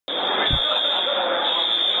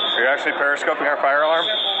You're actually periscoping our fire alarm?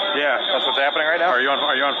 Yeah. That's what's happening right now? Are you on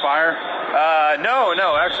fire? No,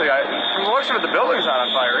 actually, from the looks of it, the building's not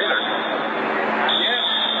on fire either.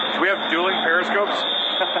 Do we have dueling periscopes?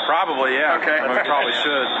 Probably, yeah. Okay. We probably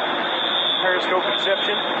should. Periscope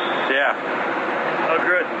inception? Yeah. Oh,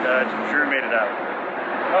 good. Drew made it out.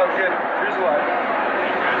 Oh, good. Drew's alive.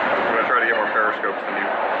 I'm gonna try to get more periscopes than you.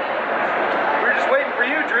 We were just waiting for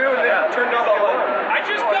you, Drew, and then turned off the alarm. I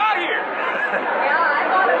just got here!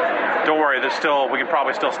 Don't worry, we can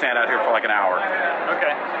probably still stand out here for like an hour.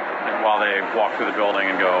 Okay. While they walk through the building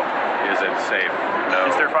and go, is it safe? No.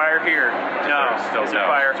 Is there fire here? No. Still Is there no.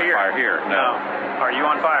 fire Is here? there fire here? No. Are you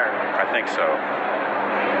on fire? I think so.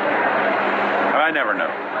 I never know.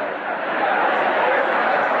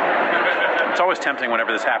 It's always tempting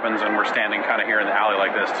whenever this happens and we're standing kind of here in the alley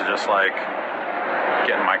like this to just like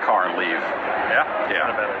get in my car and leave. Yeah? Yeah. Not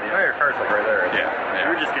a bad idea. Oh, your car's like right there. Yeah.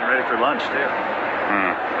 We were just getting ready for lunch, too.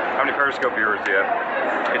 How many periscope viewers do you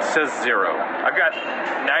have? It says 0. I've got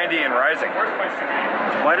 90 and rising.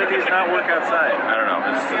 Why do these not work outside? I don't know.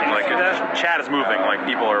 It's like chat is moving, like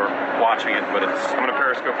people are watching it, but it's. I'm gonna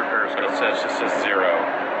periscope your periscope. It just says 0.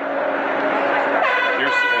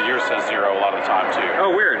 Yours says 0 a lot of the time too.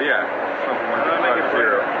 Oh, weird. Yeah. Make it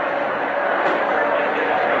 0.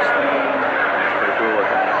 Pretty cool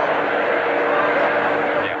looking.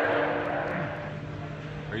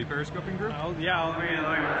 Yeah. Are you periscoping, Drew? Yeah, All right.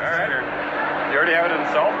 You already have it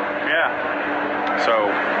installed? Yeah. So,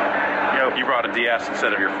 you brought a DS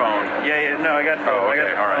instead of your phone. Yeah, no, I got the Oh, okay, I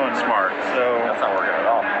got the all right, phone. smart. So, That's not working at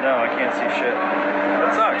all. no, I can't see shit.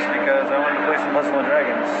 That sucks because I wanted to play some Puzzle and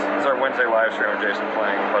Dragons. This is our Wednesday live stream of Jason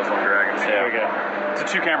playing Puzzle and Dragons. There we go. It's a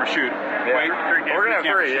 2-camera shoot. Yeah. Wait, We're gonna have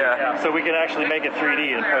 3, yeah. So we can actually make it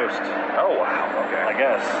 3D in post, Oh, wow. Okay. I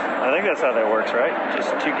guess. I think that's how that works, right?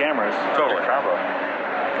 Just 2 cameras. Totally. Combo.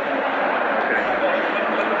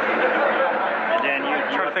 And then I'm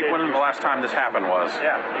trying to think when the last time this happened was.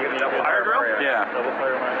 Yeah. You get a double fire drill? Yeah. Double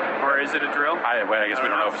fire mark. Or is it a drill? I guess we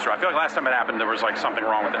don't know if it's true. I feel like last time it happened, there was like something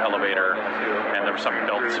wrong with the elevator, and there was some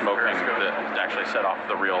built smoking that actually set off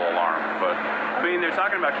the real alarm. But I mean, they're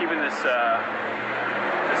talking about keeping this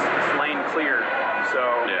this lane clear, so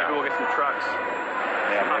Yeah. maybe we'll get some trucks,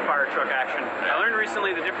 some hot fire truck action. I learned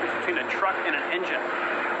recently the difference between a truck and an engine.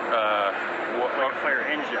 Like a fire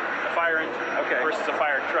engine. A fire engine versus a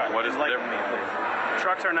fire truck. what is the difference?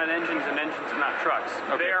 Trucks are not engines and engines are not trucks.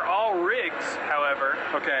 Okay. They are all rigs, however,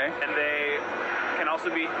 Okay. and they can also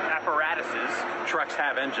be apparatuses. Trucks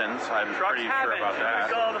have engines. I'm Trucks pretty have sure about engines. that.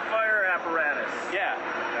 It's called a fire apparatus. Yeah,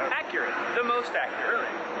 accurate. The most accurate. Really?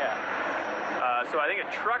 Yeah. So I think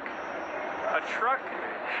a truck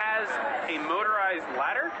has a motorized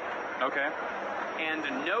ladder Okay. and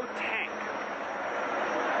no tank.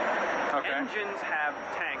 Okay. Engines have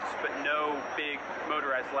tanks, but no big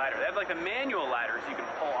motorized ladder. They have like the manual ladders you can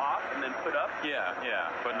pull off and then put up. Yeah,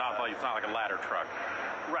 but it's not like a ladder truck.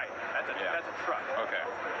 Right. That's a truck. Okay.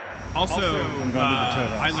 Also,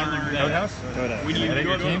 I learned that when you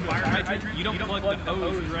go to a fire hydrant, you don't plug the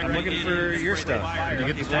hose directly. I'm looking for your stuff. Did you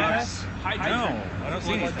get the status? No, I don't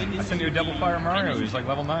see anything. I sent you a double fire Mario. He's like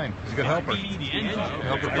level 9. He's a good helper. He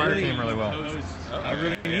helped the fire team really well. I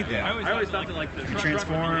really need that. I always thought that like the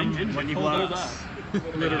Transform, lucky blocks.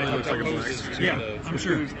 literally looks like a boost. Yeah, I'm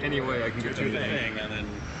sure. Any way I can get through the thing, and then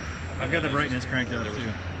I've got the brightness cranked up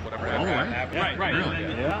too. all the way. Right. Really?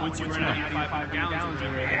 Yeah. Once you run out of 5 gallons,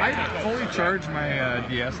 I fully charged my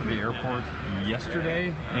DS at the airport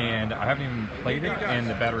yesterday, and I haven't even played it, and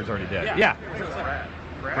the battery's already dead. Yeah.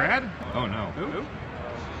 Brad? Oh no. Who?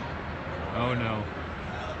 Oh no.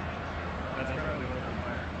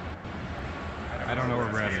 I don't know where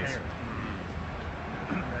Brad is.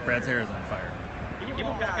 Brad's hair is on fire. He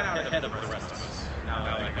got out ahead of the rest of us. Now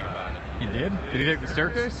that I think about it. He did? Did he take the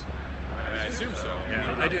staircase? I assume so.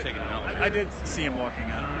 Yeah, I did see him walking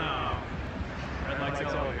out. Red lights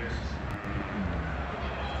elevators.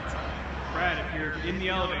 Brad, if you're in the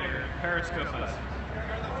elevator, periscope us.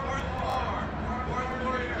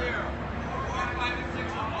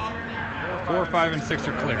 4, 5, and 6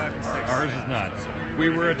 are clear. Ours is not. We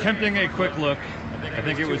were attempting a quick look. I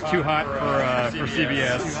think it was too hot for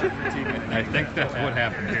CBS. I think that's what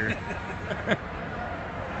happened here.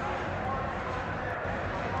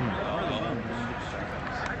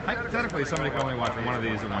 Hypothetically, somebody can only watch one of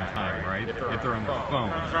these at one time, right? If they're on their phone.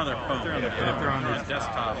 If they're on their phone. If they're on their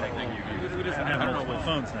desktop, I think you can. Who doesn't have multiple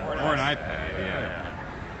phones now? or an iPad, yeah.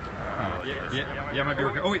 Yeah, might be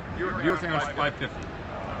working. Oh wait, you're working on 550.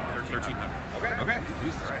 1300. Okay.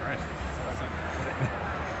 Jesus Christ.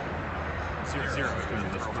 Zero.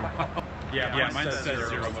 Yeah, mine says 0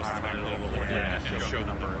 most of the time. Yeah, It'll show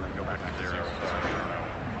number and then go back to 0.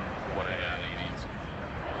 what it means.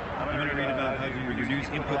 I'm going to read about how you reduce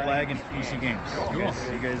input lag in PC games. Cool.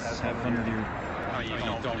 You guys have fun with your... You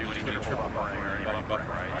don't do any triple buffering or any buffer,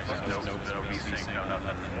 right? Just no VSync, no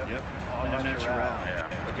nothing. Yep. All natural. Yeah.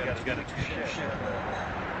 You got to get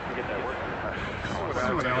that working.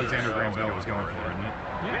 That's what Alexander Graham Bell was going for, isn't it?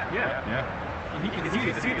 Yeah. You can see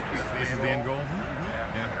the This is the end goal?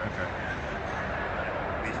 Yeah, okay.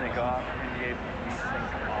 VSync off, NDA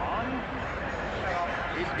VSync on.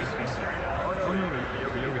 Oh, no,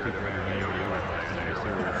 Yoga took the better than Yoga today, so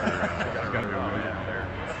it's got to be there.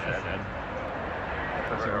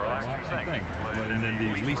 That's a relaxing thing. And then the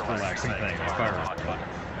least relaxing thing is fire.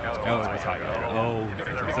 Oh, it's hot. Oh,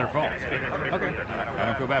 it's their fault. Okay. I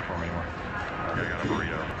don't feel bad for them anymore.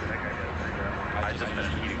 I just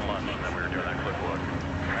finished eating lunch and then we were doing that quick look.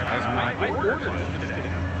 I ordered it today.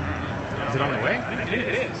 Is it on the way? It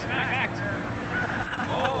is. In fact.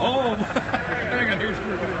 Oh! Hang on, here's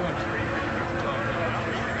your good lunch.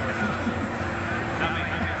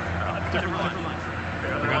 I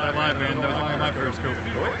got that live, man. That was only my Periscope.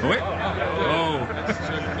 Oh, wait. Oh.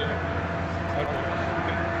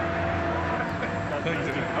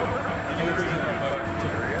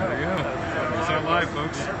 There you go. It's on live,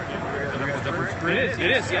 folks.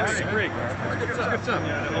 It is, yeah. Great. Good stuff. That's all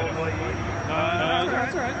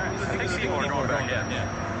right. I think people are going back in.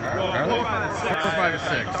 Are they? 4, 5,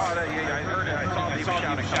 6. I heard it. I saw people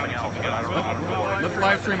shouting something else, but I don't know. Let's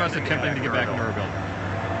live stream us attempting to get back into our building.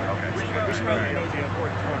 Okay. We should probably go to the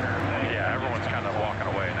fourth corner. Yeah, everyone's kind of walking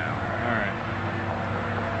away now. All right.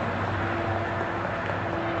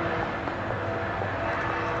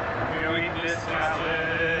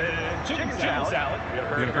 Chicken salad. You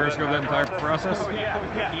gonna Periscope that entire process?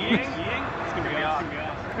 Yeah. Eating. It's gonna be awesome.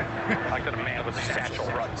 Like the man with the satchel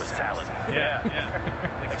run with salad. Yeah.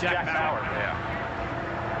 Like Jack Bauer.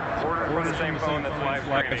 Yeah. Order from the same phone that's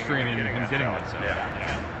live streaming and getting it. Yeah.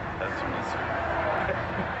 That's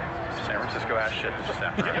San Francisco ass shit that's just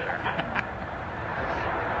happening there.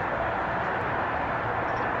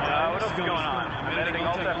 What else is going on? I'm editing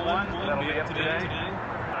Alt F1. That'll be up today.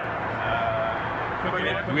 Do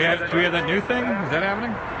we have that new thing? Is that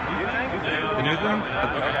happening? The new thing?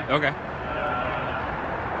 Okay.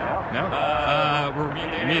 No?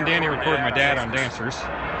 Me and Danny recorded my dad on Dancers.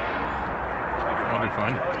 That'll be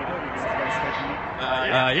fun.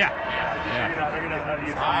 Yeah.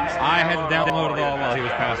 I had to download it all while he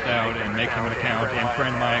was passed out and make him an account and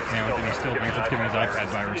friend my account, and he still thinks it's giving his iPad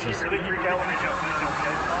viruses.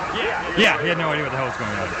 Yeah, he had no idea what the hell was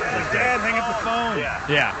going on. Dad, hang up the phone.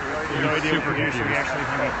 Yeah. He No was idea super what we confused. actually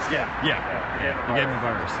hung up. Yeah. He gave him a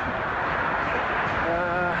virus.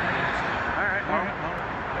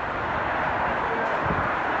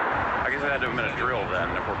 I guess it had to have been a drill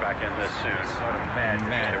then if we're back in this soon. Man.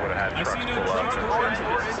 They would have had trucks pull up.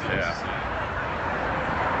 Yeah.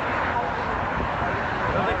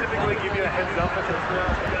 Don't they typically give you a heads up if it's going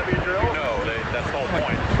to be a drill? No, that's the whole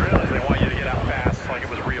point. Really? They want you to get out fast like it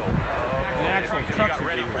was real. If you got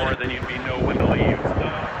ready for it, then you'd know when to leave.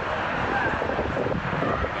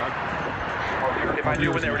 If I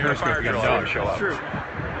knew when they were doing a fire drill, I would show up. True.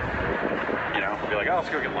 You know, be like, oh, let's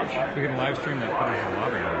go get lunch. We can live stream that footage in the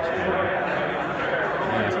lobby. Yeah.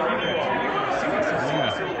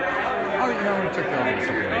 Oh, you know, I'm gonna check the other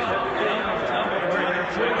situation.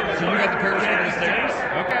 So you got the Periscope on the stairs?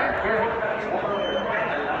 Okay.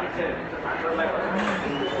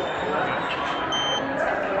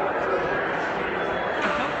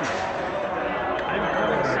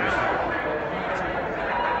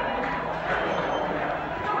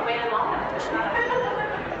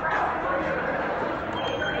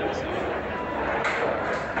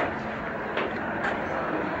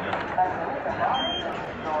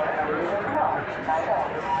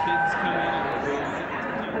 Kids come in.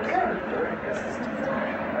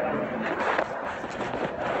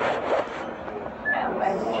 I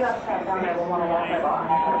just sat down. I don't want to walk my dog.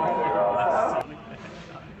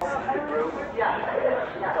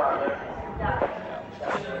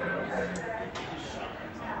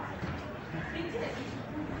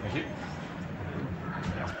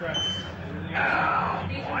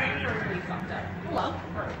 Hello.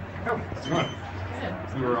 How's it going?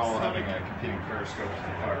 We were all having a competing Periscopes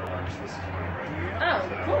for fire alarms. This is one right here. Oh,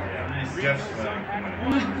 cool. Yeah. Jeff's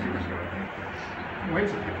wait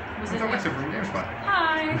for you. Was it What's up from your spot?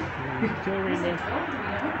 Hi. Was it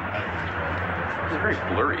It's very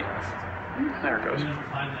blurry. There it goes.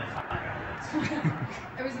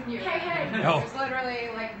 It was in you. Hey. Oh. It was literally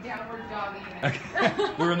like downward dogging. Okay.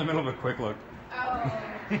 We were in the middle of a quick look. Oh.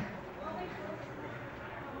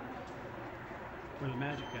 Where the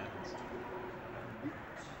magic happens.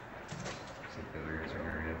 See if the other guys are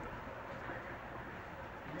here yet.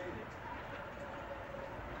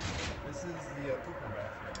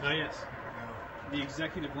 Ah, yes. The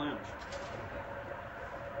executive lounge.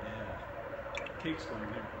 Yeah. Cake's going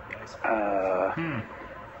there. Nice.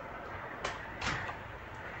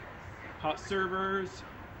 Hot servers.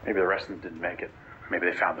 Maybe the rest of them didn't make it. Maybe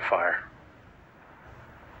they found the fire.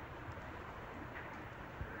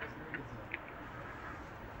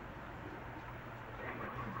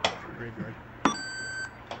 Graveyard.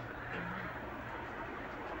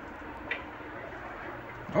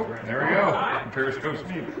 Oh, there we go. Periscope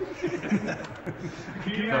Steve.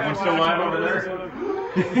 Someone still live over there?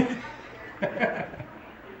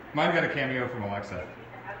 Mine got a cameo from Alexa.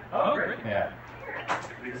 Oh, great. Yeah.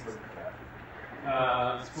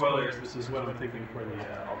 Spoilers, this is what I'm thinking for the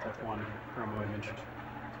Alt F1 promo I mentioned.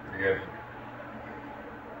 Very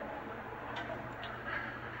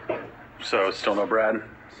good. So, still no Brad?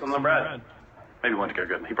 Still no Brad. Maybe went to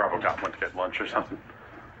get he probably went to get lunch or something.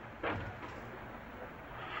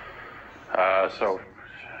 So,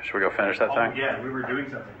 should we go finish that thing? Yeah, we were doing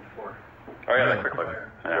something before. Oh yeah, that quick look.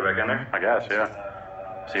 Yeah, go back in there? I guess,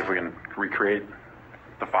 yeah. See if we can recreate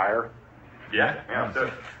the fire. Yeah, let's do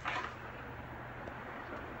it.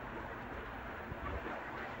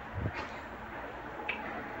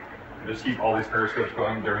 Just keep all these periscopes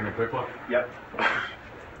going during the quick look? Yep.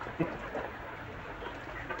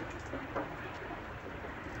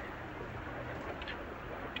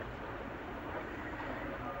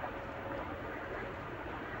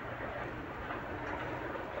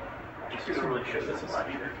 This isn't really show this a lot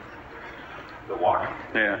either. The walk.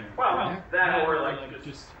 Yeah. Well, that or like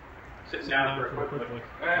just Sit down for a quick look.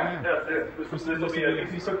 Yeah, that's it. This will be a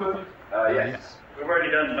piece of quick look. yes. We've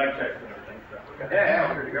already done bike checks and everything. So. Yeah,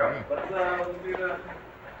 I'm good to go.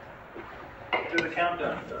 Let's do the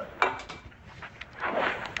countdown.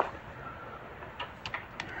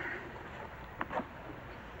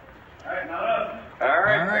 All right, not up. All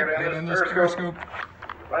right, All right, get in this periscope.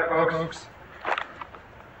 Bye, folks.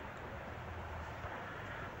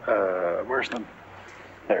 Where's the...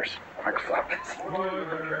 There's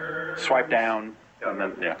Microsoft. Swipe down, and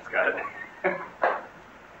then, yeah. Got it.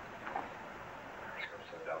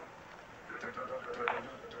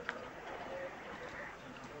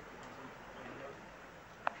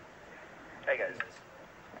 Hey guys.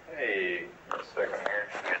 Hey, a second here.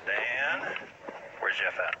 Good Dan. Where's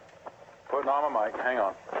Jeff at? Putting on my mic, hang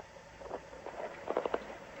on.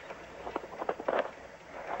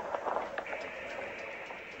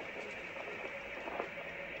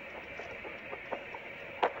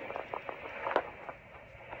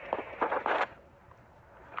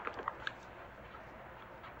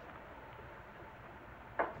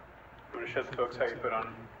 Show the folks how you put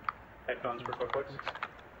on headphones for quick looks.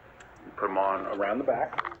 Put them on around the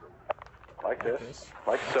back, like this,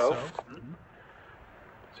 like so.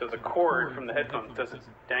 So the cord from the headphones doesn't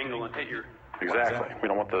dangle and hit your... Exactly. We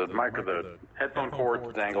don't want the headphone cord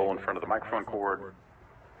to dangle in front of the microphone cord.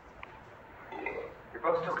 You're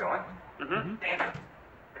both still going? Mm-hmm. Damn it.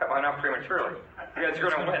 Cut mine off prematurely. You guys are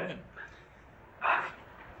going to win. All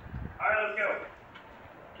right, let's go.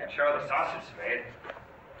 Can't show how the sausage is made.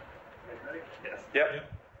 Ready? Yes. Yep.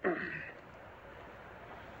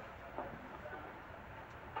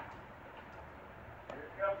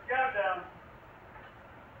 Countdown.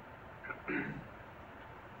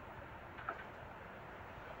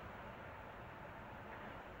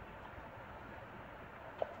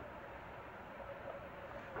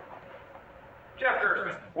 Jeff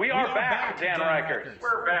Gerstmann. We are back, Dan Reichert.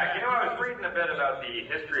 We're back. You know, I was reading a bit about the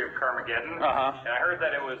history of Carmageddon, and I heard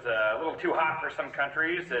that it was a little too hot for some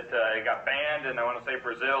countries, that it got banned, and I want to say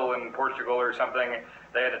Brazil and Portugal or something,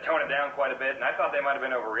 they had to tone it down quite a bit, and I thought they might have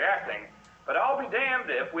been overreacting. But I'll be damned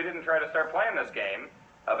if we didn't try to start playing this game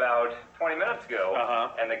about 20 minutes ago,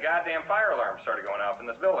 and the goddamn fire alarm started going off in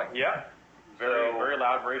this building. Yeah. Very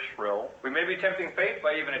loud, very shrill. We may be tempting fate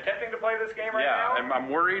by even attempting to play this game right now. Yeah, and I'm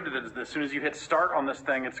worried that as soon as you hit start on this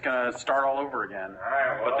thing, it's going to start all over again. All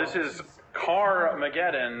right, well, but this is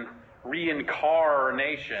Carmageddon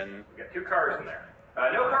Reincarnation. We got 2 cars in there.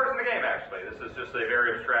 No cars in the game, actually. This is just a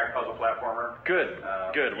very abstract puzzle platformer. Good,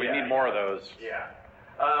 good. We need more of those. Yeah.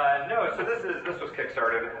 No, so this was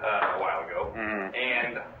kickstarted a while ago,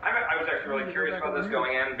 and I was actually really curious about this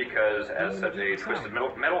going in because as such a Twisted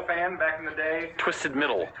Metal fan back in the day. Twisted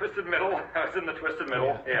Middle. Twisted Middle. I was in the Twisted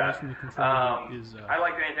Middle. Yeah. I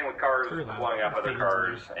liked anything with cars blowing up other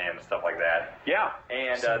cars and stuff like that. Yeah.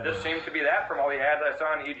 And this seemed to be that from all the ads I saw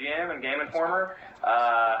on EGM and Game Informer.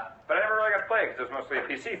 But I never really got to play it because it was mostly a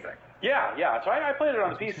PC thing. Yeah. So I played it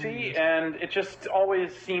on the PC, and it just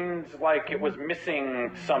always seemed like it was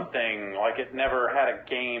missing something. Like it never had a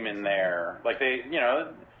game in there. Like they,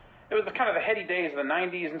 it was the kind of the heady days of the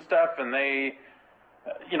 90s and stuff, and they,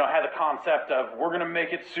 had the concept of we're going to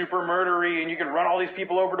make it super murdery, and you can run all these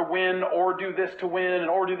people over to win, or do this to win,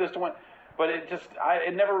 or do this to win. But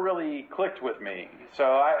it never really clicked with me. So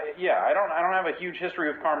I don't have a huge history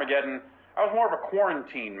with Carmageddon. I was more of a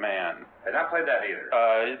quarantine man. I've not played that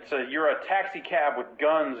either. You're a taxi cab with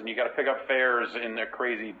guns, and you got to pick up fares in a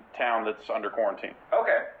crazy town that's under quarantine.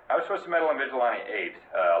 Okay, I was supposed to medal in Vigilante 8.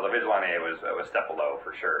 Although Vigilante 8 was a step below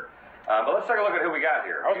for sure. But let's take a look at who we got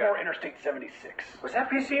here. I was more Interstate 76. Was that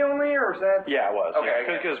PC only, or was that? Yeah, it was. Okay,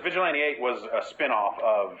 because Vigilante 8 was a spin-off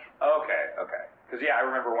of. Okay. Because I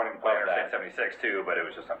remember wanting to play Interstate 76 too, but it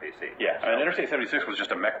was just on PC. Yeah, so. And Interstate 76 was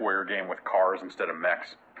just a mech warrior game with cars instead of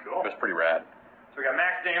mechs. Cool. It was pretty rad. So we got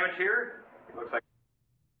max damage here. It looks like